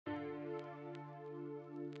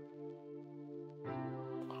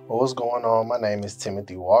Well, what's going on? My name is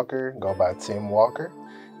Timothy Walker, go by Tim Walker,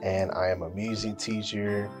 and I am a music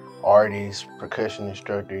teacher, artist, percussion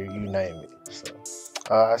instructor, you name it.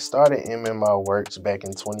 I started MMI Works back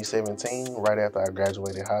in 2017, right after I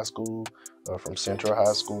graduated high school from Central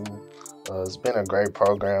High School. It's been a great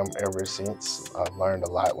program ever since. I've learned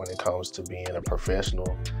a lot when it comes to being a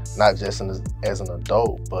professional, not just as an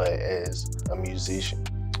adult, but as a musician.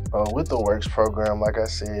 With the Works program, like I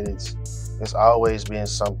said, it's always been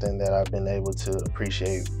something that I've been able to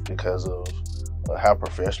appreciate because of how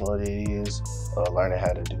professional it is, learning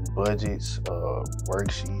how to do budgets,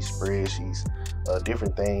 worksheets, spreadsheets,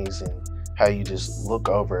 different things, and how you just look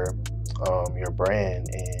over your brand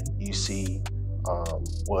and you see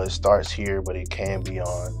well, it starts here, but it can be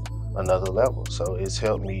on another level. So it's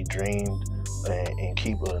helped me dream and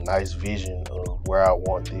keep a nice vision of where I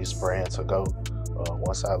want this brand to go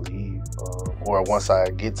once I leave or once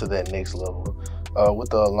I get to that next level.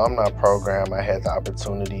 With the alumni program, I had the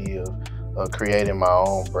opportunity of creating my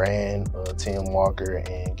own brand, Tim Walker,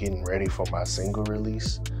 and getting ready for my single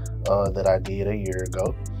release that I did a year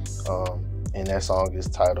ago. And that song is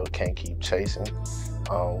titled Can't Keep Chasing.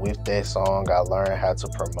 With that song, I learned how to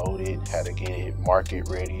promote it, how to get it market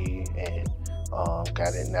ready, and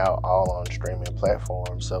got it now all on streaming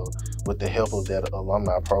platforms. So with the help of that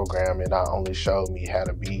alumni program, it not only showed me how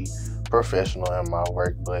to be professional in my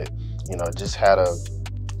work, but just how to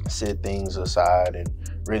set things aside and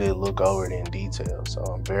really look over it in detail. So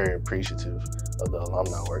I'm very appreciative of the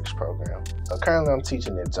Alumni Works program. Currently I'm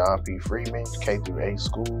teaching at John P. Freeman K-8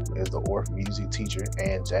 school as the Orff music teacher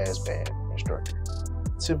and jazz band instructor.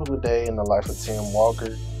 Typical day in the life of Tim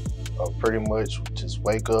Walker, pretty much just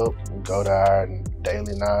wake up, we go to our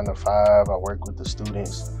daily 9 to 5. I work with the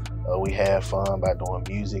students. We have fun by doing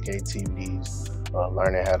music activities,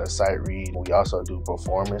 learning how to sight read. We also do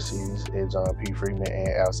performances at John P. Freeman and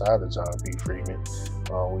outside of John P. Freeman.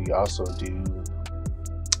 We also do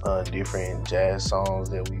different jazz songs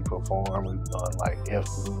that we perform. We've done like F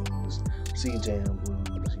blues, C jam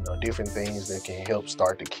blues, different things that can help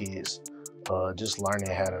start the kids just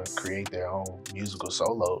learning how to create their own musical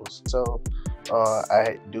solos. So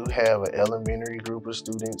I do have an elementary group of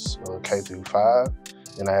students, K through 5.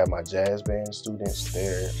 Then I have my jazz band students,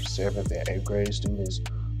 they're 7th and 8th grade students.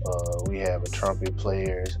 We have a trumpet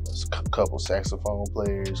player, a couple saxophone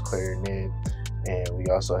players, clarinet, and we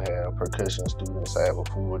also have percussion students. I have a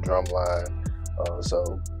full drum line.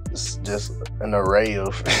 So it's just an array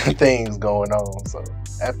of things going on. So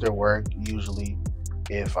after work, usually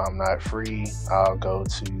if I'm not free, I'll go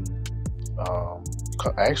to, I'll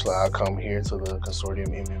come here to the Consortium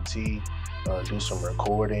MMT, do some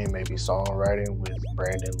recording, maybe songwriting with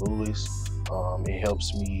Brandon Lewis. It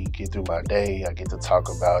helps me get through my day. I get to talk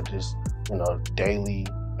about just, daily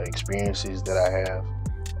experiences that I have.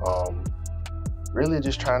 Really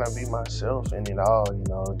just trying to be myself in it all,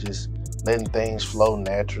 just letting things flow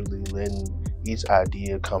naturally, letting each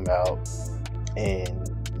idea come out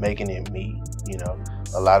and making it me.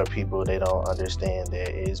 A lot of people, they don't understand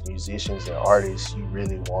that as musicians and artists, you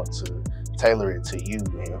really want to tailor it to you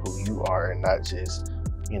and who you are, and not just,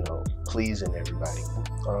 pleasing everybody.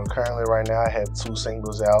 Currently right now I have 2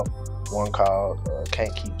 singles out, one called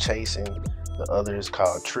Can't Keep Chasing, the other is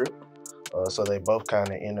called Trip. So they both kind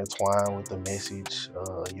of intertwine with the message,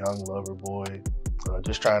 young lover boy,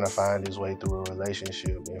 just trying to find his way through a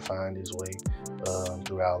relationship and find his way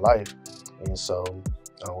throughout life. And so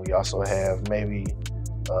we also have maybe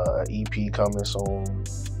an EP coming soon,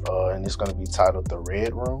 and it's going to be titled The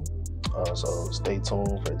Red Room. So stay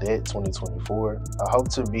tuned for that, 2024. I hope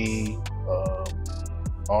to be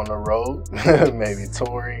on the road, maybe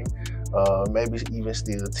touring, maybe even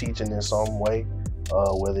still teaching in some way,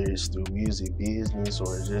 whether it's through music business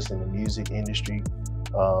or just in the music industry,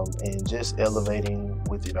 and just elevating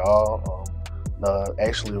with it all.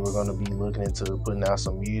 Actually, we're going to be looking into putting out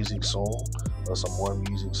some music soon, or some more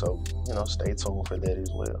music, so stay tuned for that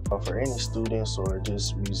as well. For any students or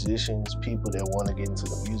just musicians, people that want to get into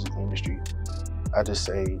the music industry, I just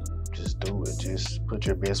say just do it. Just put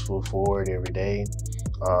your best foot forward every day.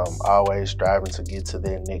 Always striving to get to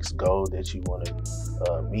that next goal that you want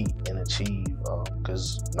to meet and achieve,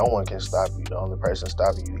 because no one can stop you. The only person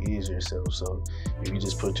stopping you is yourself. So if you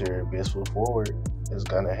just put your best foot forward, it's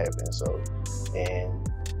gonna happen. So, and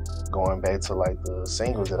going back to like the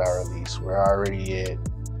singles that I released, we're already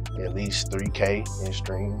at least 3K in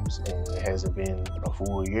streams, and it hasn't been a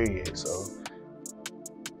full year yet. So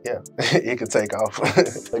yeah, it could take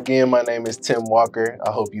off. Again, my name is Tim Walker.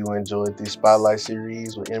 I hope you enjoyed this Spotlight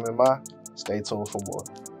series with MMI. Stay tuned for more.